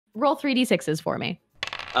Roll 3d6s for me.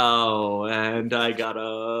 Oh, and I got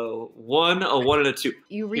a 1, and a 2.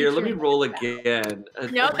 Here, let me roll again.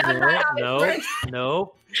 Nope, that's not how it works.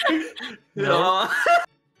 Nope. No.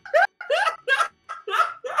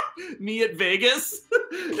 Me at Vegas?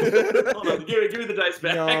 Hold on, give me the dice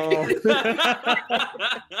back. No.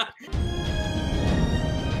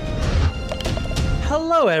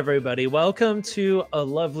 Hello, everybody. Welcome to a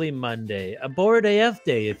lovely Monday, a bored AF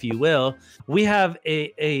day, if you will. We have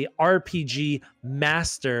a RPG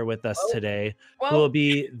master with us today, who will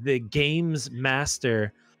be the games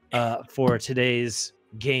master for today's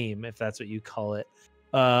game, if that's what you call it.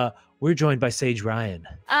 We're joined by Sage Ryan.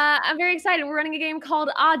 I'm very excited. We're running a game called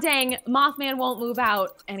Ah Dang, Mothman Won't Move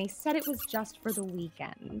Out, and he said it was just for the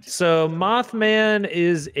weekend. So Mothman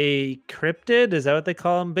is a cryptid, is that what they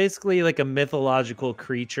call him? Basically like a mythological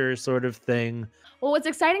creature sort of thing. Well, what's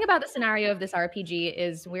exciting about the scenario of this RPG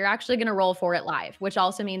is we're actually going to roll for it live, which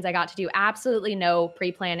also means I got to do absolutely no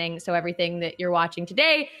pre-planning, so everything that you're watching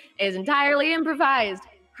today is entirely improvised.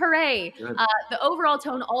 Hooray! The overall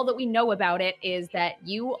tone, all that we know about it is that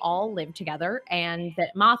you all live together and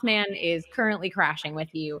that Mothman is currently crashing with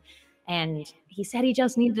you. And he said he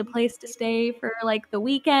just needed a place to stay for like the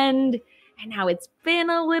weekend. And now it's been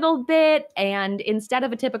a little bit. And instead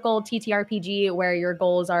of a typical TTRPG where your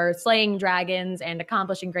goals are slaying dragons and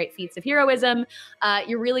accomplishing great feats of heroism,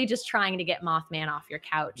 you're really just trying to get Mothman off your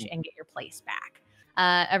couch and get your place back.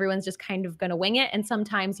 Everyone's just kind of going to wing it. And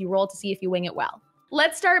sometimes you roll to see if you wing it well.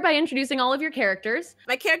 Let's start by introducing all of your characters.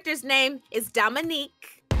 My character's name is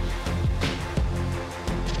Dominique.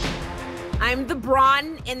 I'm the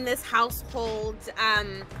brawn in this household.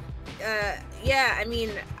 Yeah, I mean,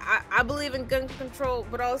 I believe in gun control,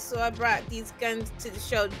 but also I brought these guns to the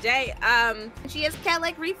show today. She has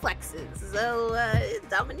cat-like reflexes, so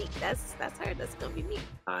Dominique, that's her. That's gonna be me.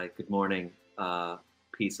 Hi, good morning.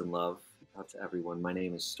 Peace and love out to everyone. My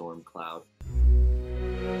name is Stormcloud.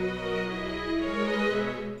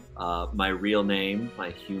 My real name,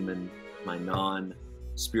 my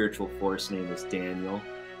non-spiritual force name is Daniel.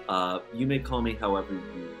 You may call me however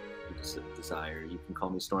you desire. You can call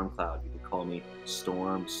me Stormcloud. You can call me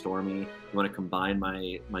Storm, Stormy. You want to combine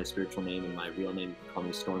my spiritual name and my real name, you can call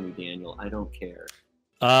me Stormy Daniel. I don't care.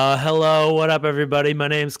 Hello, what up, everybody? My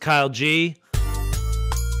name's Kyle G.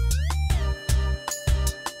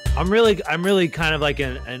 I'm really kind of like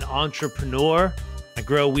an entrepreneur. I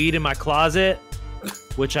grow weed in my closet,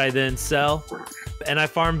 which I then sell, and I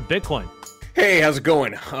farm Bitcoin. Hey, how's it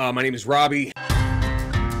going? My name is Robbie.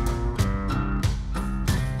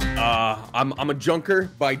 I'm a junker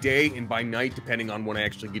by day and by night, depending on when I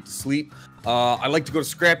actually get to sleep. I like to go to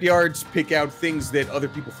scrapyards, pick out things that other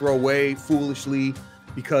people throw away foolishly,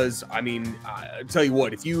 because I mean, I tell you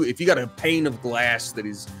what, if you got a pane of glass that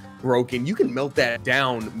is broken, you can melt that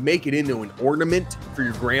down, make it into an ornament for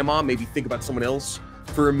your grandma. Maybe think about someone else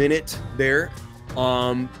for a minute there.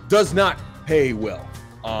 Does not pay well,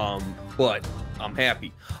 but I'm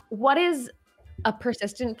happy. What is a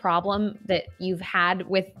persistent problem that you've had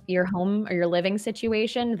with your home or your living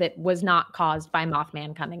situation that was not caused by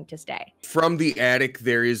Mothman coming to stay? From the attic,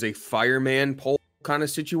 there is a fireman pole kind of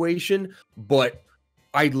situation, but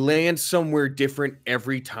I land somewhere different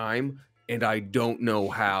every time, and I don't know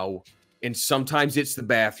how. And sometimes it's the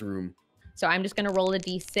bathroom. So I'm just going to roll a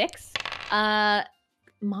d6.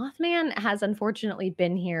 Mothman has unfortunately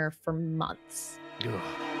been here for months. Oh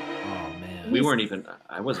man.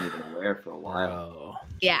 I wasn't even aware for a while.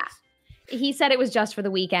 Yeah. He said it was just for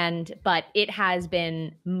the weekend, but it has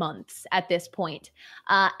been months at this point.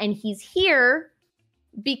 And he's here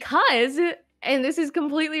because, and this is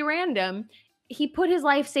completely random, he put his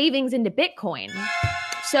life savings into Bitcoin.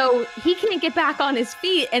 So he can't get back on his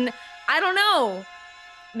feet. And I don't know.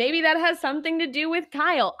 Maybe that has something to do with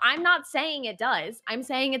Kyle. I'm not saying it does. I'm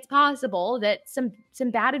saying it's possible that some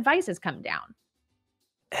bad advice has come down.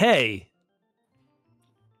 Hey.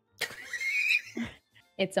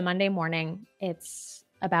 It's a Monday morning. It's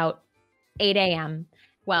about 8 a.m.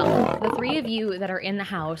 Well, the three of you that are in the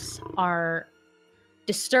house are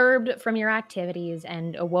disturbed from your activities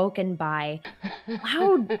and awoken by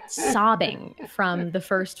loud sobbing from the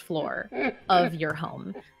first floor of your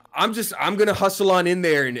home. I'm gonna hustle on in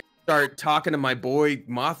there and start talking to my boy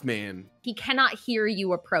Mothman. He cannot hear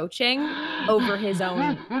you approaching over his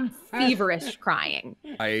own feverish crying.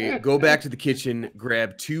 I go back to the kitchen,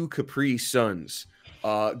 grab 2 Capri Suns.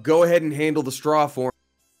 Go ahead and handle the straw for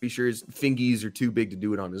Be sure his fingies are too big to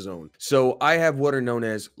do it on his own. So I have what are known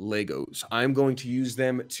as Legos. I'm going to use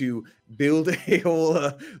them to build a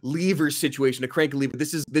whole lever situation, a crank lever.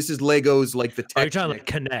 This is Legos like the You're talking like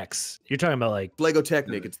connects. You're talking about like Lego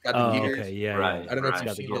Technic. It's got the gears. Okay, yeah, Right. I don't know if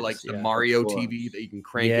you've seen like the Mario TV that you can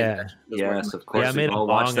crank it. Yes, of course. Yeah, I made we a all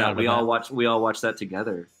bong watched that. out of We that. all watched that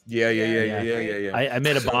together. Yeah. I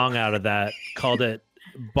made a bong out of that. Called it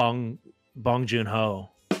Bong Joon Ho.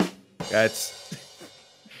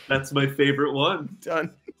 That's my favorite one.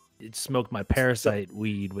 Done. It smoked my parasite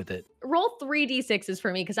weed with it. Roll 3d6s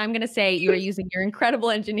for me because I'm going to say you are using your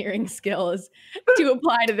incredible engineering skills to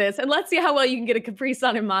apply to this. And let's see how well you can get a Capri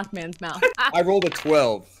Sun in Mothman's mouth. I rolled a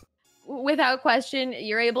 12. Without question,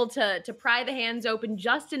 you're able to pry the hands open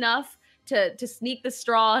just enough to sneak the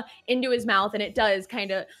straw into his mouth, and it does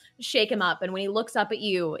kind of shake him up. And when he looks up at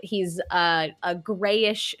you, he's a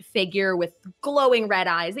grayish figure with glowing red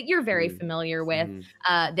eyes that you're very familiar with,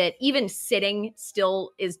 that even sitting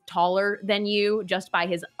still is taller than you just by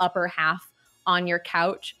his upper half on your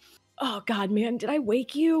couch. Oh, God, man, did I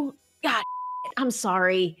wake you? God, I'm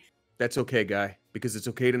sorry. That's okay, guy, because it's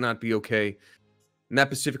okay to not be okay. And that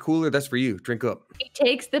Pacific cooler, that's for you. Drink up. He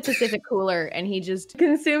takes the Pacific cooler and he just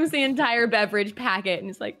consumes the entire beverage packet and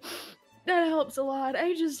is like, that helps a lot.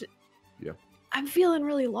 I'm feeling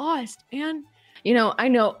really lost, man. You know, I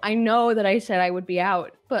know that I said I would be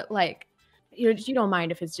out, but like, you don't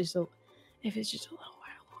mind if it's just a little while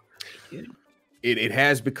longer, dude. It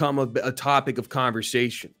has become a topic of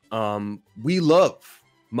conversation. We love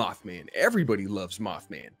Mothman. Everybody loves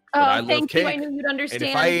Mothman. But I love thank cake. you. I knew you'd understand.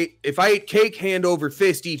 And if I ate cake hand over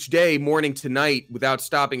fist each day, morning to night, without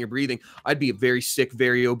stopping or breathing, I'd be a very sick,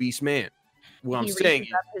 very obese man. What I'm saying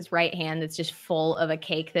is, up his right hand that's just full of a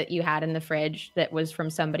cake that you had in the fridge that was from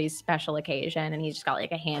somebody's special occasion, and he's just got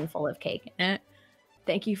like a handful of cake in it.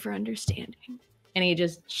 Thank you for understanding. And he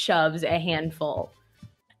just shoves a handful.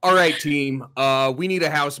 All right, team. We need a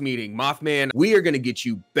house meeting. Mothman, we are going to get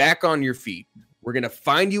you back on your feet. We're going to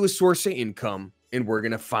find you a source of income, and we're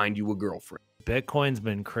going to find you a girlfriend. Bitcoin's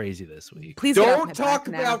been crazy this week. Please don't talk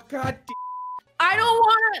about God. I don't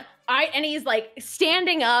want to. And he's like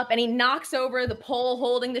standing up and he knocks over the pole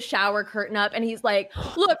holding the shower curtain up. And he's like,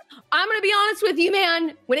 look, I'm going to be honest with you,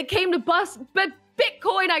 man. When it came to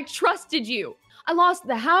Bitcoin, I trusted you. I lost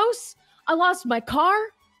the house. I lost my car.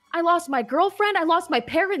 I lost my girlfriend. I lost my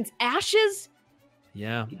parents' ashes.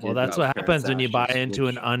 Yeah, well, that's what happens when you buy into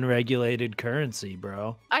an unregulated currency,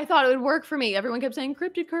 bro. I thought it would work for me. Everyone kept saying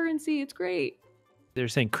cryptocurrency. It's great. They're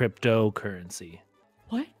saying cryptocurrency.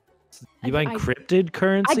 What? You buying cryptid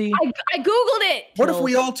currency? I Googled it. What if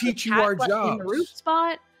we all teach you our jobs? In the roof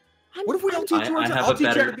spot. What if we all teach you our jobs? I'll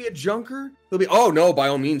teach you how to be a junker. They'll be, oh no, by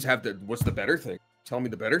all means, what's the better thing? Tell me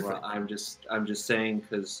the better thing. I'm just saying,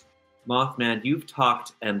 because Mothman, you've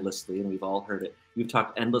talked endlessly, and we've all heard it. You've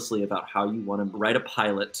talked endlessly about how you want to write a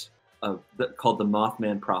pilot called the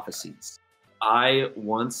Mothman Prophecies. I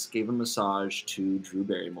once gave a massage to Drew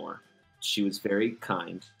Barrymore. She was very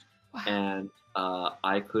kind, and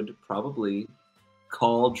I could probably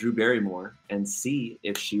call Drew Barrymore and see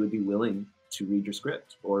if she would be willing to read your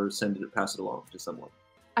script or pass it along to someone.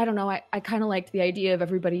 I don't know. I kind of liked the idea of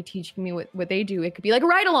everybody teaching me what they do. It could be like a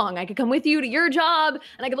ride along. I could come with you to your job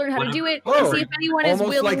and I could learn how to do it and see if anyone is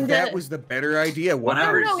willing like to. that was the better idea.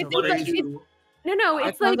 Whatever. No,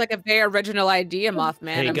 It sounds like a very original idea,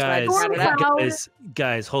 Mothman. Hey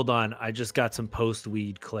guys, hold on. I just got some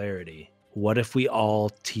post-weed clarity. What if we all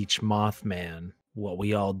teach Mothman what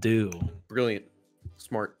we all do? Brilliant.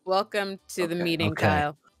 Smart. Welcome to the meeting,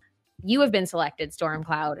 Kyle. You have been selected,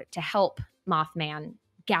 Stormcloud, to help Mothman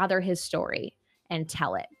gather his story and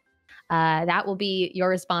tell it. That will be your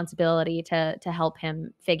responsibility to help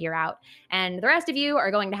him figure out. And the rest of you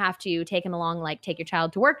are going to have to take him along, like take your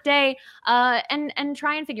child to work day, and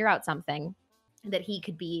try and figure out something that he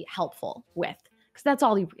could be helpful with. Because that's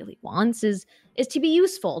all he really wants is to be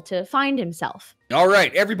useful, to find himself. All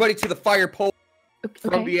right, everybody to the fire pole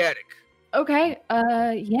from the attic. Okay.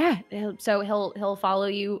 Yeah. So he'll follow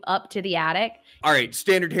you up to the attic. All right.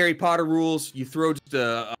 Standard Harry Potter rules. You throw just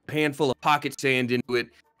a handful of pocket sand into it,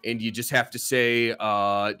 and you just have to say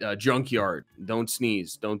junkyard. Don't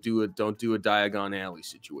sneeze. Don't do a Diagon Alley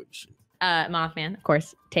situation. Mothman, of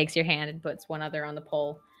course, takes your hand and puts one other on the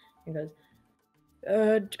pole and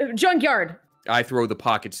goes, junkyard. I throw the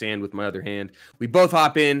pocket sand with my other hand. We both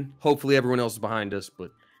hop in. Hopefully everyone else is behind us,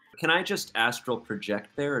 but... Can I just astral project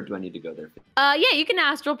there, or do I need to go there? Yeah, you can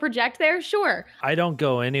astral project there, sure. I don't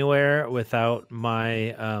go anywhere without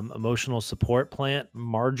my emotional support plant,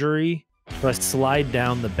 Marjorie. So I slide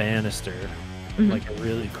down the banister like a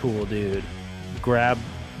really cool dude, grab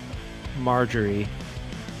Marjorie,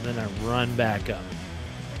 And then I run back up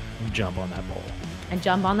and jump on that pole. And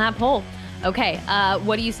jump on that pole. Okay.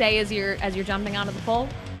 What do you say as you're jumping onto the pole?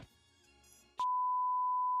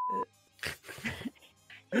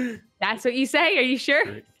 That's what you say? Are you sure?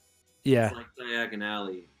 Yeah. It's like Diagon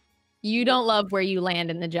Alley. You don't love where you land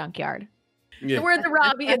in the junkyard. Yeah. The word that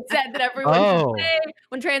Robbie had said that everyone should say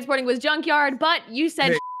when transporting was junkyard, but you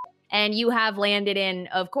said and you have landed in,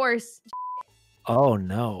 of course. Oh,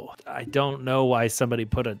 no. I don't know why somebody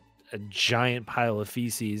put a giant pile of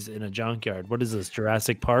feces in a junkyard. What is this,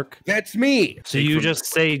 Jurassic Park? That's me. So you just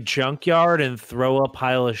say junkyard and throw a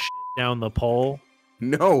pile of shit down the pole?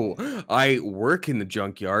 No, I work in the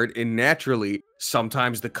junkyard, and naturally,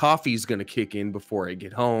 sometimes the coffee's gonna kick in before I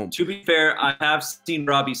get home. To be fair, I have seen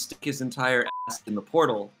Robbie stick his entire ass in the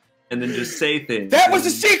portal and then just say things. That was a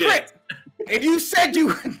secret! And you said you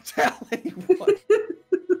wouldn't tell anyone.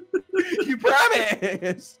 You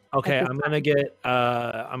promised. Okay, I'm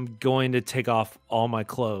going to take off all my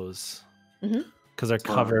clothes because they're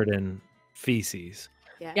covered in feces.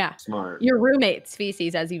 Yeah. Smart. Your roommate's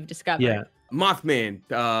feces, as you've discovered. Yeah. Mothman,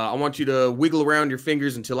 I want you to wiggle around your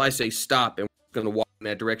fingers until I say stop, and we're going to walk in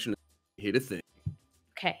that direction and hit a thing.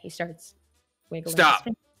 Okay, he starts wiggling. Stop.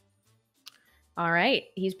 All right,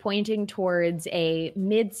 he's pointing towards a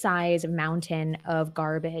mid-size mountain of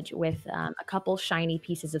garbage with a couple shiny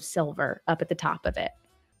pieces of silver up at the top of it.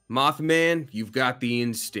 Mothman, you've got the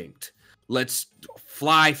instinct. Let's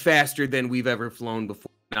fly faster than we've ever flown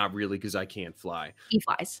before. Not really, because I can't fly. He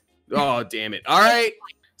flies. Oh, damn it. All right.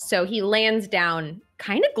 So he lands down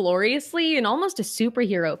kind of gloriously in almost a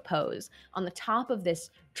superhero pose on the top of this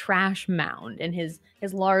trash mound, and his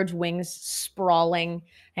large wings sprawling,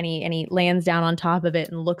 and he lands down on top of it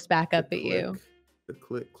and looks back up at you.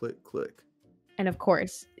 Click, click, click. And of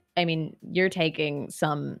course, I mean, you're taking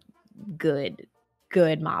some good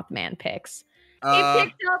Mothman pics. He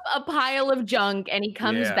picks up a pile of junk and he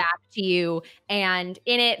comes back to you, and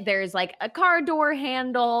in it there's like a car door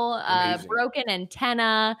handle, a broken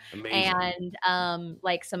antenna, and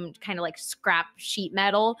like some kind of like scrap sheet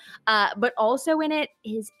metal. But also in it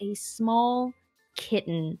is a small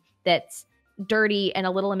kitten that's dirty and a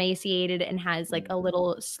little emaciated and has like a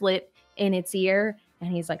little slit in its ear.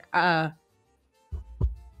 And he's like,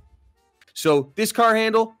 So this car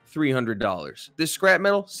handle, $300. This scrap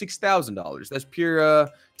metal, $6,000. That's pure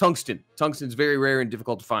tungsten. Tungsten's very rare and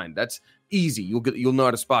difficult to find. That's easy. You'll know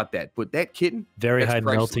how to spot that. But that kitten, very high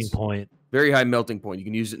priceless. melting point. Very high melting point. You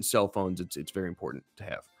can use it in cell phones. It's very important to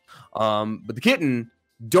have. But the kitten,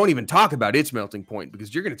 don't even talk about its melting point,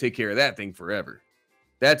 because you're going to take care of that thing forever.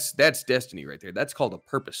 That's destiny right there. That's called a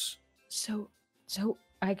purpose. So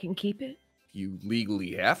I can keep it? You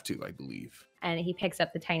legally have to, I believe. And he picks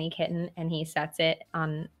up the tiny kitten and he sets it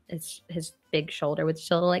on his big shoulder with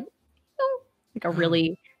still like a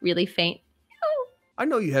really, really faint. I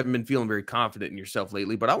know you haven't been feeling very confident in yourself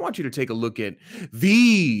lately, but I want you to take a look at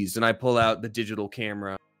these. And I pull out the digital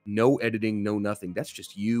camera. No editing, no nothing. That's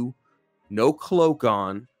just you. No cloak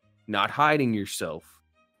on. Not hiding yourself.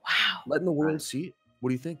 Wow. Letting the world see it. What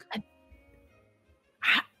do you think?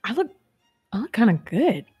 I look kind of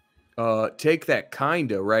good. Take that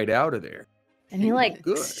kinda right out of there. And he like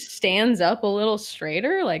stands up a little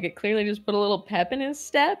straighter, like it clearly just put a little pep in his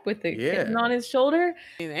step with the kitten on his shoulder.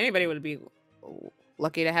 I mean, anybody would be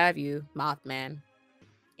lucky to have you, Mothman.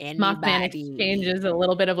 Mothman exchanges a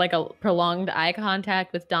little bit of like a prolonged eye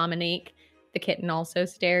contact with Dominique. The kitten also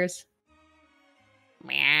stares.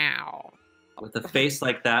 Meow. With a face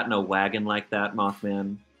like that and a wagon like that,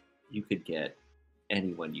 Mothman, you could get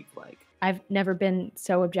anyone you'd like. I've never been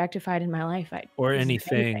so objectified in my life. Or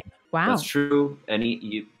anything. Wow. That's true.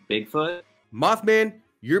 Bigfoot? Mothman,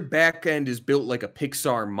 your back end is built like a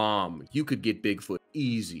Pixar mom. You could get Bigfoot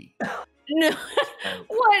easy. No.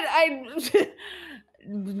 What?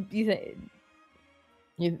 You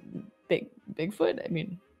say Bigfoot? I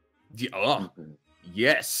mean,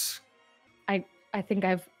 yes. I think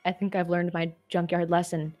I've learned my junkyard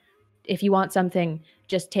lesson. If you want something,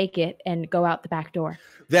 just take it and go out the back door.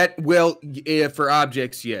 For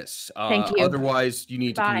objects, yes. Thank you. Otherwise, you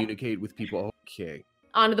need to communicate with people. Okay.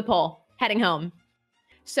 Onto the pole, heading home.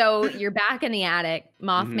 So you're back in the attic.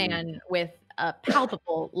 Mothman, with a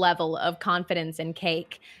palpable level of confidence in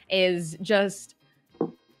cake, is just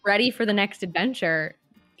ready for the next adventure.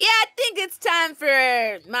 Yeah, I think it's time for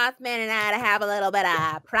Mothman and I to have a little bit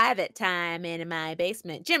of private time in my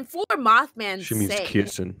basement. Jim, for Mothman's She means sake.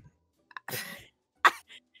 kissing.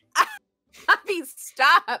 I mean,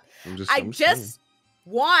 stop. I just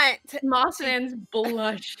want Mothman's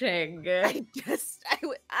blushing.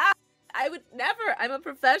 I would never. I'm a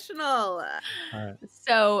professional.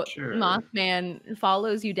 So Sure. Mothman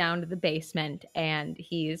follows you down to the basement, and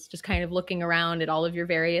he's just kind of looking around at all of your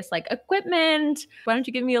various like equipment. Why don't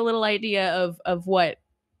you give me a little idea of what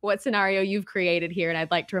scenario you've created here? And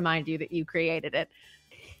I'd like to remind you that you created it.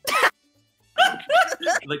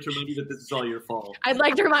 I'd like to remind you that this is all your fault. I'd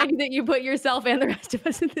like to remind you that you put yourself and the rest of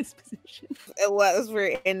us in this position.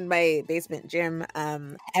 We're in my basement gym.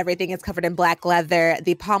 Everything is covered in black leather.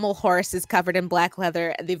 The pommel horse is covered in black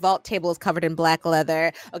leather. The vault table is covered in black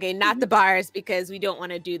leather. Okay, not the bars, because we don't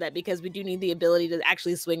want to do that, because we do need the ability to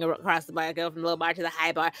actually swing across the bar, go from the low bar to the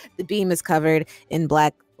high bar. The beam is covered in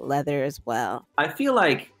black leather as well. I feel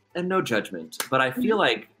like, and no judgment, but I feel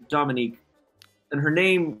like Dominique, and her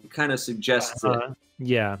name kind of suggests it.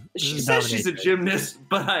 Yeah. She says she's a gymnast,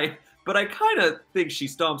 but I kind of think she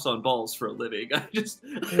stomps on balls for a living. I think it's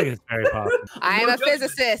very possible. I'm a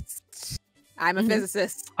physicist. I'm a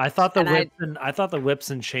physicist. I thought the whips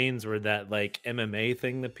and chains were that like MMA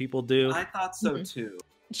thing that people do. I thought so too.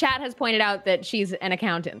 Chat has pointed out that she's an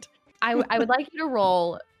accountant. I would like you to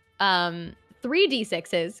roll 3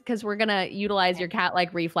 d6s, because we're gonna utilize your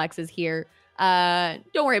cat-like reflexes here.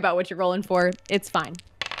 Don't worry about what you're rolling for. It's fine.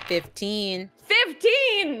 15.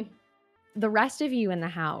 15! The rest of you in the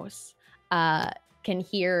house can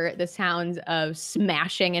hear the sounds of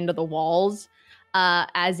smashing into the walls,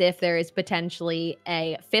 as if there is potentially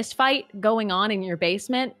a fist fight going on in your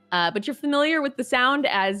basement. But you're familiar with the sound,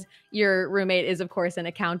 as your roommate is, of course, an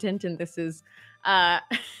accountant, and this is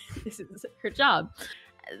this is her job.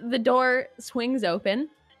 The door swings open.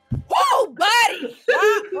 Whoa, buddy!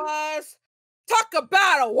 That was... Talk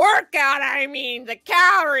about a workout. I mean, the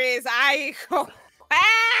calories. Wow!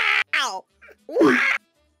 Wow!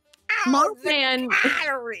 Mothman. The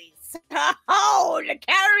calories. Oh, the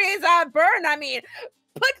calories I burn. I mean,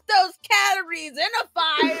 put those calories in a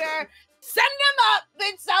fire. Send them up.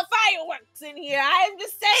 It's fireworks in here. I'm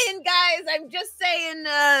just saying, guys. I'm just saying.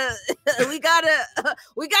 We got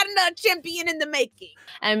another champion in the making.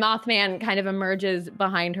 And Mothman kind of emerges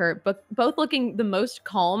behind her, but both looking the most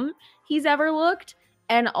calm he's ever looked,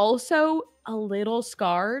 and also a little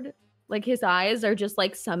scarred. Like his eyes are just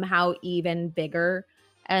like somehow even bigger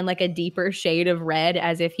and like a deeper shade of red,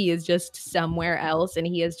 as if he is just somewhere else and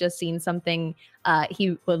he has just seen something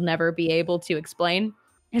he will never be able to explain.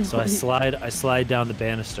 And so I slide down the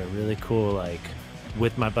banister really cool, like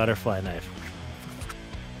with my butterfly knife.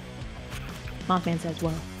 Mothman says,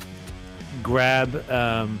 "Well, grab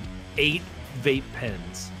 8 vape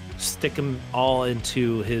pens. Stick them all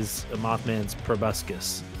into his Mothman's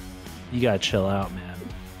proboscis. You gotta chill out, man."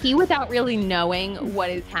 He, without really knowing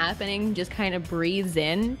what is happening, just kind of breathes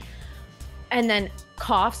in and then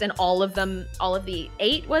coughs, and all of the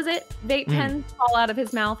 8, was it, vape pens fall out of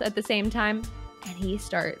his mouth at the same time, and he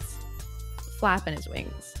starts flapping his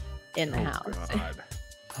wings in the house. God.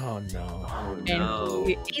 Oh no! Oh And no!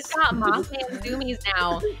 he's got Mothman zoomies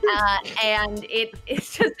now, and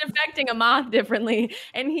it's just affecting a moth differently.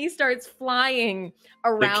 And he starts flying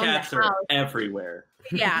around the cats the house. are everywhere.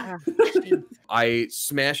 Yeah. I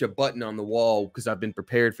smash a button on the wall because I've been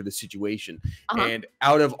prepared for the situation. And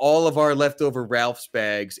out of all of our leftover Ralph's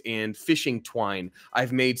bags and fishing twine,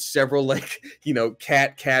 I've made several, like,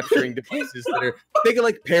 cat capturing devices that are thinking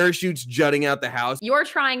like parachutes jutting out the house. You're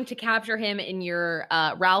trying to capture him in your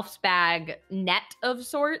Ralph's bag net of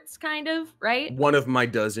sorts, kind of, right? One of my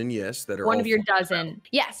dozen, yes, that are one all of your flying dozen. around.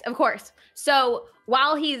 Yes, of course. So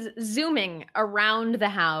while he's zooming around the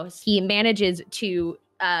house, he manages to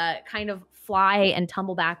kind of fly and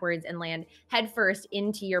tumble backwards and land headfirst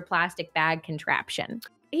into your plastic bag contraption.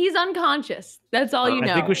 He's unconscious. That's all you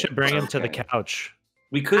know. I think we should bring him to the couch.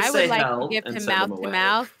 We could I say would like hell to give and him send mouth to away.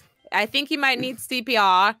 mouth. I think he might need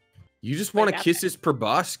CPR. You just want to kiss his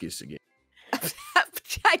proboscis again.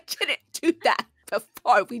 I didn't do that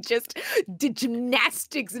before. We just did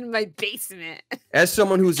gymnastics in my basement. As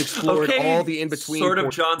someone who's explored Okay, all the in-between... sort of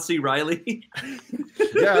John C. Riley.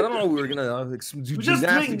 Yeah, I don't know. We were gonna do We're just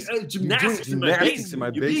doing gymnastics. gymnastics in my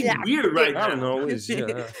You're being being weird right I don't now.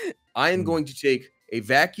 know. I am going to take a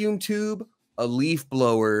vacuum tube, a leaf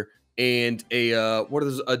blower, and a a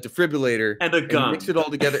defibrillator, And a gun. mix it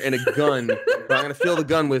all together, and a gun. But I'm gonna fill the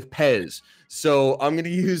gun with Pez. So I'm gonna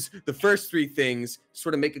use the first 3 things,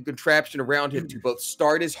 sort of make a contraption around him to both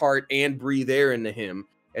start his heart and breathe air into him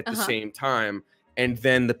at the same time. And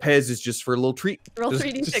then the Pez is just for a little treat. Roll Just-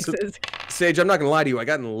 3d6s. Sage, I'm not gonna lie to you. I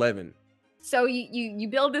got an 11. So you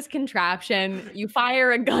build this contraption, you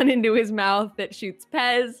fire a gun into his mouth that shoots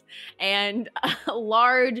Pez, and a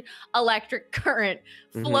large electric current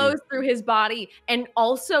flows through his body and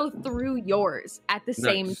also through yours at the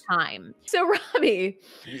same Nice. time. So Robbie,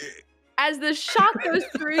 as the shock goes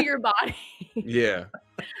through your body. Yeah.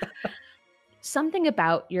 Something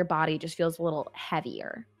about your body just feels a little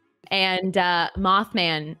heavier. And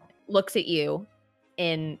Mothman looks at you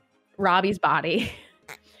in Robbie's body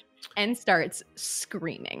and starts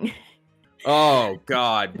screaming. Oh,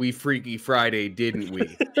 God. We Freaky Friday, didn't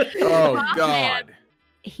we? Oh, God.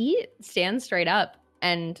 He stands straight up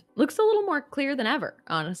and looks a little more clear than ever,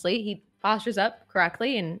 honestly. He postures up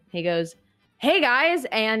correctly and he goes, hey, guys.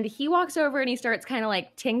 And he walks over and he starts kind of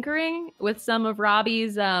like tinkering with some of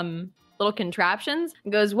Robbie's little contraptions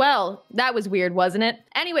and goes, well, that was weird, wasn't it?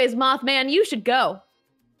 Anyways, Mothman, you should go.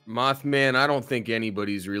 Mothman, I don't think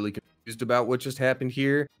anybody's really confused about what just happened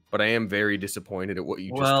here, but I am very disappointed at what you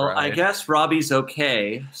just tried. Well, I guess Robbie's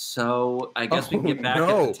okay, so I guess we can get back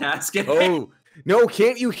at the task at hand. Oh, no,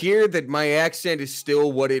 can't you hear that my accent is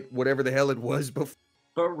still whatever the hell it was before?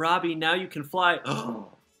 But Robbie, now you can fly.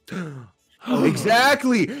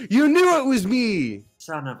 Exactly! You knew it was me!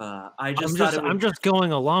 Son of a... I'm just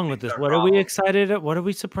going along with this. What are we excited at? What are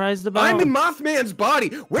we surprised about? I'm in Mothman's body.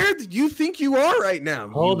 Where do you think you are right now?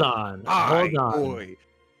 Hold on. Boy.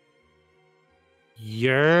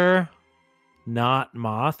 You're not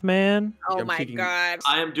Mothman? Oh my God.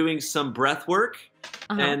 I am doing some breath work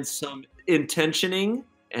and some intentioning,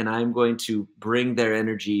 and I'm going to bring their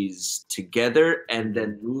energies together and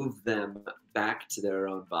then move them back to their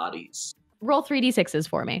own bodies. Roll 3d6s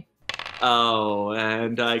for me. Oh,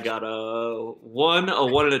 and I got a 1,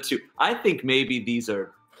 and a 2. I think maybe these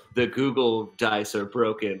are the Google dice are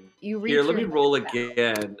broken. Here, let me roll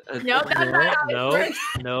again. Nope, that's not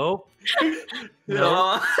Nope.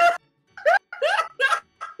 No.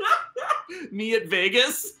 Me at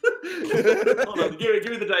Vegas? Hold on, give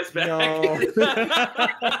me the dice back. No.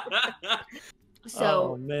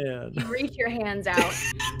 So oh, man. you reach your hands out.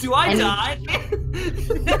 Do I die?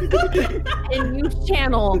 And you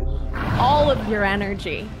channel all of your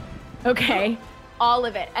energy. Okay? All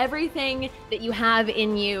of it. Everything that you have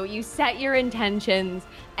in you. You set your intentions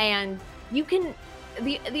and you can...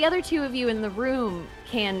 The other two of you in the room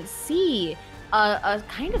can see a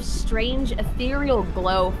kind of strange ethereal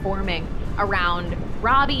glow forming around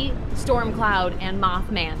Robbie, Stormcloud, and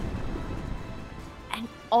Mothman. And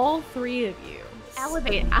all three of you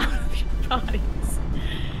elevate out of your bodies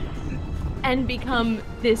and become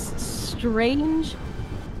this strange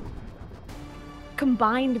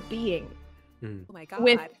combined being. Oh my God.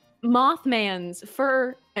 With Mothman's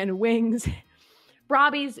fur and wings,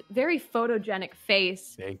 Robbie's very photogenic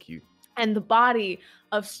face. Thank you. And the body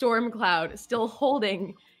of Stormcloud still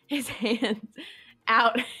holding his hands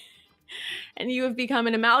out. And you have become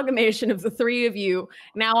an amalgamation of the three of you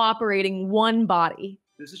now operating one body.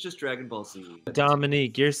 This is just Dragon Ball Z.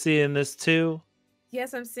 Dominique, you're seeing this too?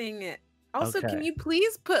 Yes, I'm seeing it. Also, Okay. can you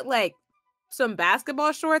please put like some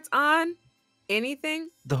basketball shorts on? Anything?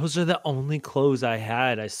 Those are the only clothes I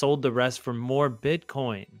had. I sold the rest for more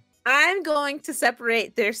Bitcoin. I'm going to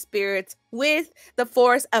separate their spirits with the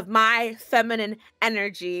force of my feminine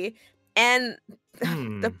energy and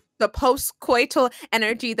the post-coital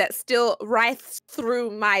energy that still writhes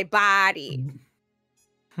through my body.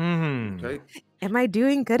 Okay. Am I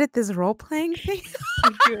doing good at this role-playing thing?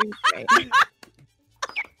 You're doing great.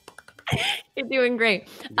 You're doing great.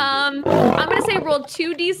 I'm going to say roll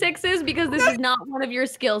 2d6s because this is not one of your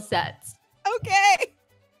skill sets. Okay.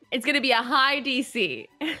 It's going to be a high DC,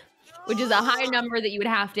 which is a high number that you would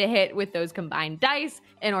have to hit with those combined dice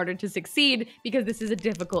in order to succeed because this is a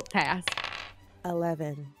difficult task.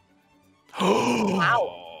 11.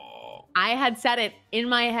 Wow. I had set it in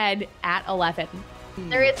my head at 11.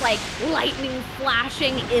 There is like lightning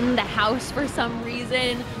flashing in the house for some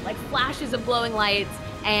reason, like flashes of glowing lights,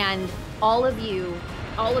 and all of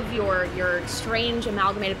your strange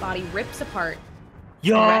amalgamated body rips apart.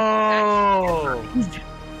 Yo!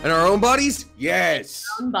 And our own bodies? Yes.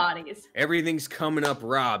 Own bodies. Everything's coming up,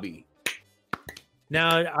 Robbie.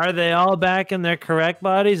 Now, are they all back in their correct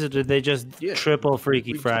bodies, or did they just triple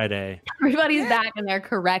Freaky Friday? Everybody's back in their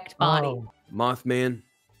correct body. Oh. Mothman,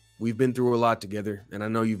 we've been through a lot together, and I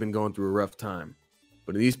know you've been going through a rough time.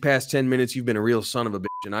 But in these past 10 minutes, you've been a real son of a bitch,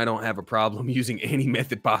 and I don't have a problem using any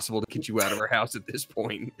method possible to get you out of our house at this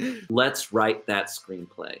point. Let's write that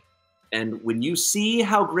screenplay. And when you see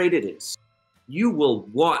how great it is, you will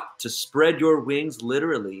want to spread your wings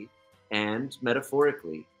literally and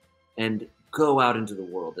metaphorically and go out into the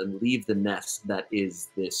world and leave the nest that is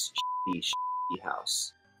this shitty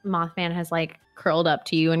house. Mothman has like curled up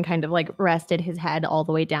to you and kind of like rested his head all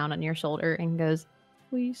the way down on your shoulder and goes,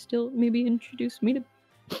 will you still maybe introduce me to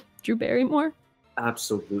Drew Barrymore?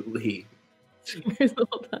 Absolutely.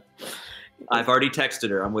 I've already texted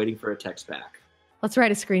her. I'm waiting for a text back. Let's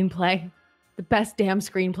write a screenplay. The best damn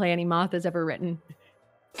screenplay any moth has ever written.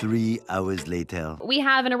 3 hours later. We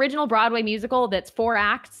have an original Broadway musical that's 4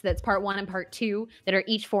 acts, that's part 1 and part 2, that are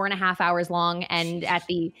each 4.5 hours long. And at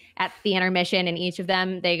the intermission in each of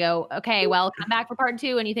them, they go, okay, well, come back for part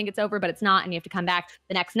 2, and you think it's over, but it's not, and you have to come back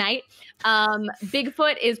the next night.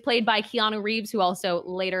 Bigfoot is played by Keanu Reeves, who also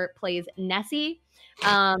later plays Nessie.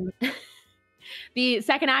 The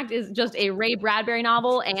second act is just a Ray Bradbury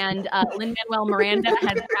novel, and Lin-Manuel Miranda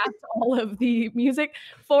has wrapped all of the music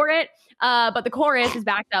for it. But the chorus is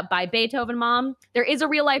backed up by Beethoven Mom. There is a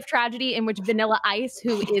real-life tragedy in which Vanilla Ice,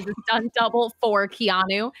 who is a stunt double for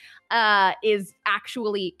Keanu, is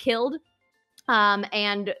actually killed.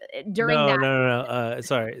 And during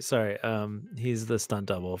Sorry. He's the stunt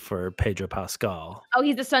double for Pedro Pascal. Oh,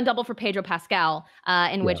 he's the stunt double for Pedro Pascal,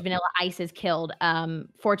 in which Vanilla Ice is killed,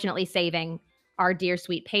 fortunately saving our dear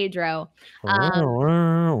sweet Pedro.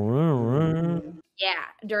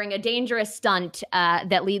 During a dangerous stunt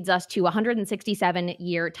that leads us to a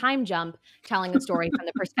 167-year time jump, telling the story from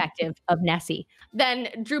the perspective of Nessie. Then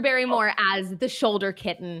Drew Barrymore as the shoulder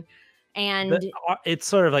kitten. And it's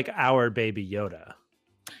sort of like our baby Yoda.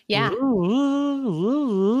 Yeah.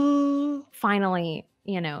 Finally,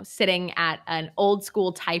 sitting at an old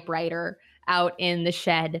school typewriter out in the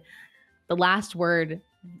shed. The last word,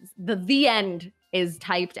 the end is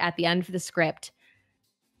typed at the end of the script.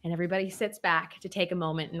 And everybody sits back to take a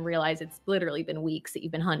moment and realize it's literally been weeks that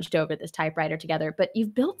you've been hunched over this typewriter together, but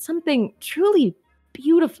you've built something truly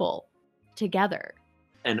beautiful together.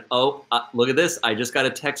 And look at this. I just got a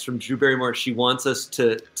text from Drew Barrymore. She wants us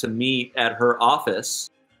to meet at her office.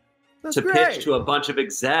 That's to great. Pitch to a bunch of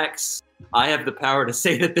execs. I have the power to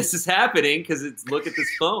say that this is happening because look at this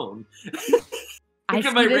phone. Look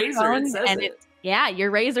at my razor. It says it. Yeah, your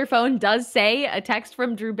razor phone does say a text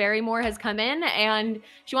from Drew Barrymore has come in and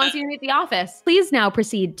she wants you to meet the office. Please now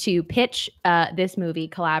proceed to pitch this movie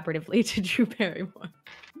collaboratively to Drew Barrymore.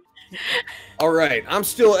 All right. I'm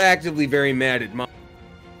still actively very mad at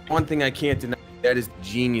one thing I can't deny, that is the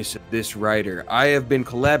genius of this writer. I have been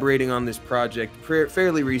collaborating on this project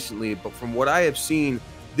fairly recently, but from what I have seen,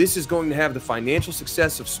 this is going to have the financial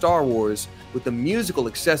success of Star Wars with the musical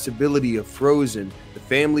accessibility of Frozen, the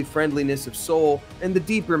family friendliness of Soul, and the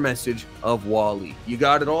deeper message of WALL-E. You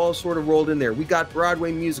got it all sort of rolled in there. We got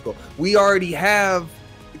Broadway musical. We already have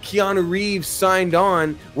Keanu Reeves signed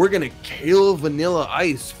on. We're going to kill Vanilla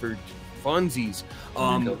Ice for funsies.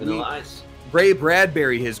 Vanilla Ice. Ray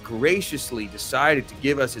Bradbury has graciously decided to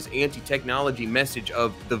give us his anti-technology message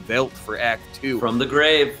of the Velt for Act 2. From the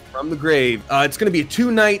grave. From the grave. It's going to be a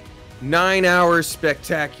 2-night, 9-hour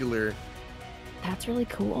spectacular. That's really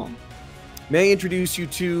cool. May I introduce you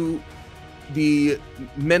to the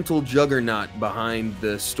mental juggernaut behind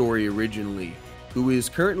the story originally, who is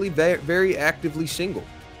currently very actively single.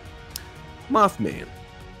 Mothman.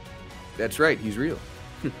 That's right, he's real.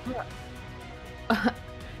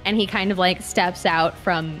 And he kind of like steps out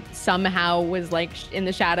from somehow was like in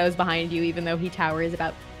the shadows behind you, even though he towers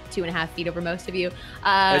about 2.5 feet over most of you.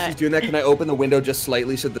 As he's doing that, can I open the window just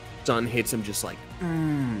slightly so the sun hits him just like,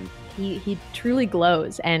 He truly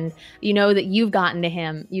glows, and you know that you've gotten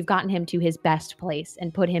him to his best place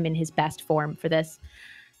and put him in his best form for this.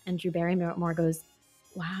 And Drew Barrymore goes,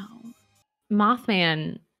 wow.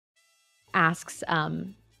 Mothman asks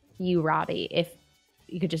you, Robbie, if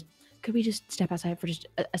you could we just step outside for just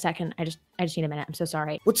a second? I just need a minute. I'm so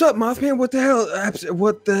sorry. What's up, Mothman? What the hell?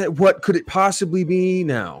 What could it possibly be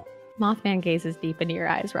now? Mothman gazes deep into your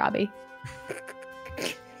eyes, Robbie.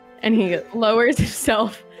 And he lowers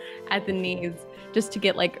himself at the knees just to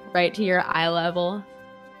get like right to your eye level.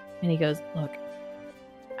 And he goes, look,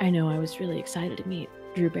 I know I was really excited to meet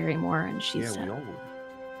Drew Barrymore, and she's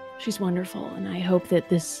wonderful. And I hope that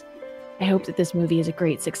this movie is a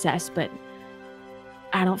great success, but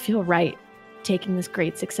I don't feel right taking this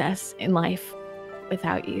great success in life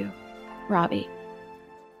without you. Robbie,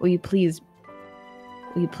 will you please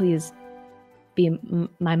be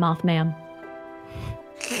my Mothman?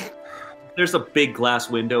 There's a big glass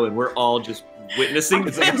window and we're all just witnessing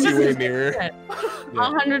it's like a two-way mirror.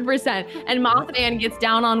 100%. And Mothman gets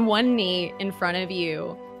down on one knee in front of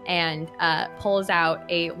you and pulls out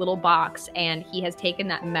a little box, and he has taken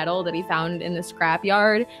that metal that he found in the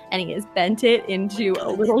scrapyard and he has bent it into a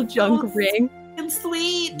little junk ring. And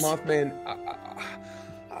sweet. Mothman,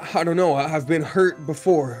 I don't know. I've been hurt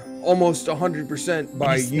before, almost 100%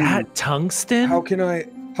 by you. Is that tungsten? How can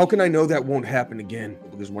I know that won't happen again?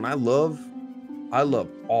 Because when I love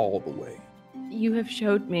all the way. You have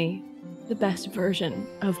showed me the best version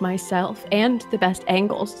of myself and the best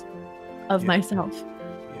angles of myself.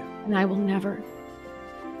 And I will never,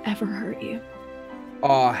 ever hurt you.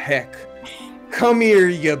 Aw, heck. Come here,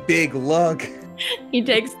 you big lug. He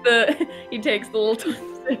takes the little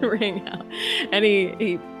twisted ring out, and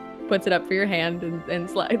he puts it up for your hand and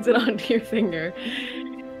slides it onto your finger.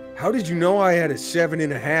 How did you know I had a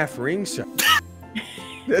 7.5 ring size?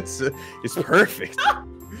 It's perfect.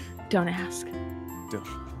 Don't ask. Okay.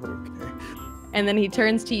 And then he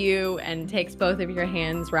turns to you and takes both of your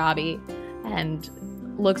hands, Robbie, and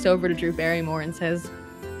looks over to Drew Barrymore and says,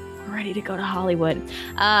 "We're ready to go to Hollywood."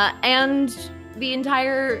 And the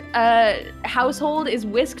entire household is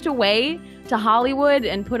whisked away to Hollywood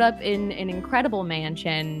and put up in an incredible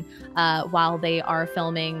mansion while they are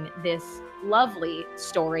filming this lovely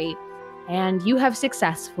story. And you have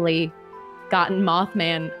successfully gotten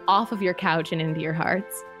Mothman off of your couch and into your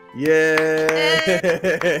hearts.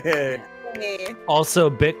 Yeah. Also,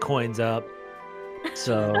 Bitcoin's up.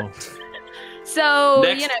 So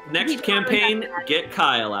next campaign, get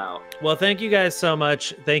Kyle out. Well, thank you guys so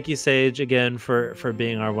much. Thank you, Sage, again for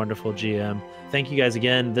being our wonderful GM. Thank you guys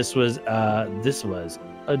again. This was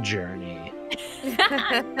a journey.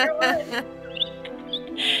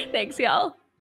 Thanks, y'all.